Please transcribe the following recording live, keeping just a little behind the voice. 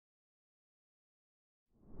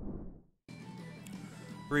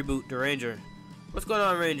Reboot the Ranger. What's going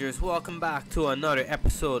on, Rangers? Welcome back to another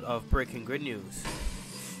episode of Breaking Grid News.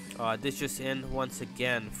 This just in once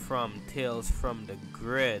again from Tales from the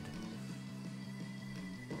Grid.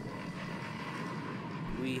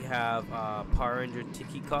 We have Power Ranger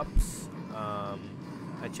Tiki cups.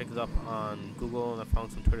 I checked it up on Google and I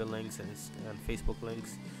found some Twitter links and Facebook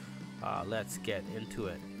links. Let's get into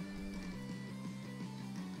it.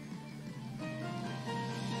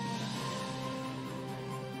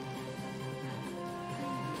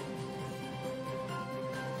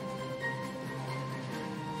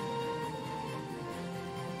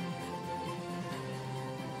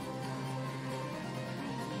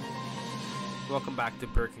 Welcome back to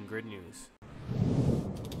Breaking Grid News.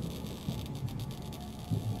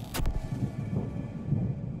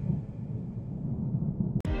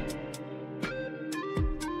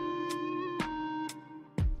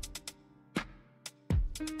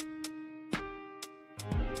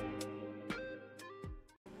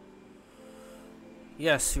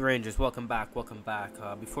 Yes, Rangers, welcome back,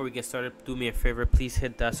 before we get started, do me a favor, please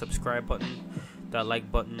hit that subscribe button, that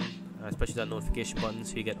like button, especially that notification button,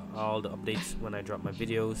 so you get all the updates when I drop my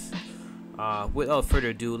videos. Without further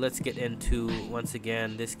ado, let's get into, once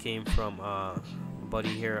again, this came from a buddy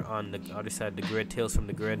here on the other side of the grid, Tales from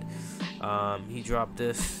the Grid. He dropped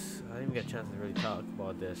this. I didn't even get a chance to really talk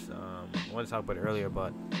about this. I wanted to talk about it earlier,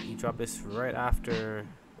 but he dropped this right after,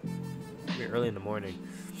 early in the morning.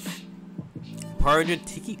 Power Ranger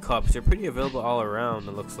Tiki cups, they're pretty available all around,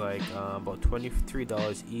 it looks like. About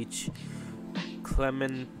 $23 each.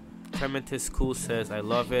 Clementis Cool says, I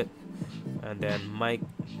love it. And then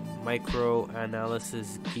Micro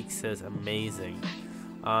Analysis Geek says, amazing.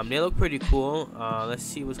 They look pretty cool. Let's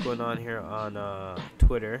see what's going on here on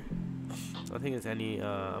Twitter. I don't think there's any,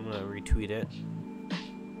 I'm going to retweet it.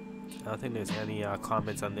 I don't think there's any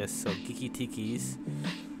comments on this. So, Geeki Tikis.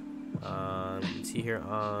 See here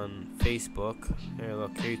on Facebook. Here,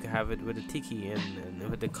 look, here you can have it with the tiki and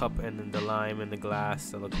with the cup and then the lime and the glass.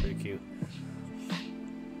 That looks pretty cute.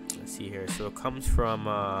 Let's see here. So it comes from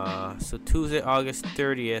so Tuesday, August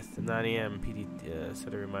 30th, 9 a.m. PD.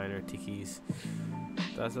 Set a reminder, tikis.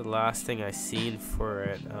 That's the last thing I seen for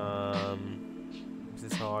it.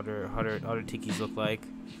 This is how other tikis look like.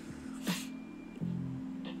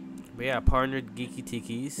 But yeah, Power Geeki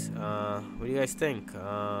Tikis. What do you guys think?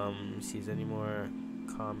 See if there's any more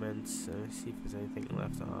comments. See if there's anything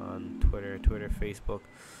left on Twitter, Facebook.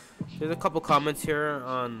 There's a couple comments here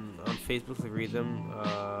on Facebook to read them.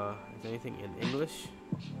 Is there anything in English?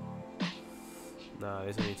 Nah,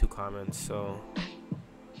 there's only 2 comments. So,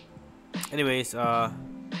 anyways,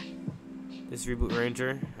 this is Reboot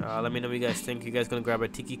Ranger. Let me know what you guys think. You guys gonna grab a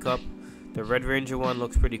Tiki cup? The Red Ranger one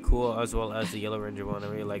looks pretty cool, as well as the Yellow Ranger one. I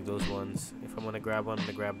really like those ones. If I'm gonna grab one, I'm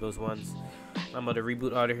gonna grab those ones. I'm gonna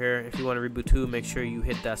reboot out of here. If you want to reboot too, make sure you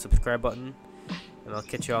hit that subscribe button. And I'll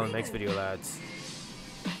catch you all in the next video, lads.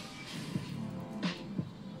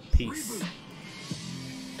 Peace.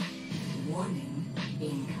 Warning,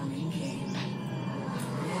 incoming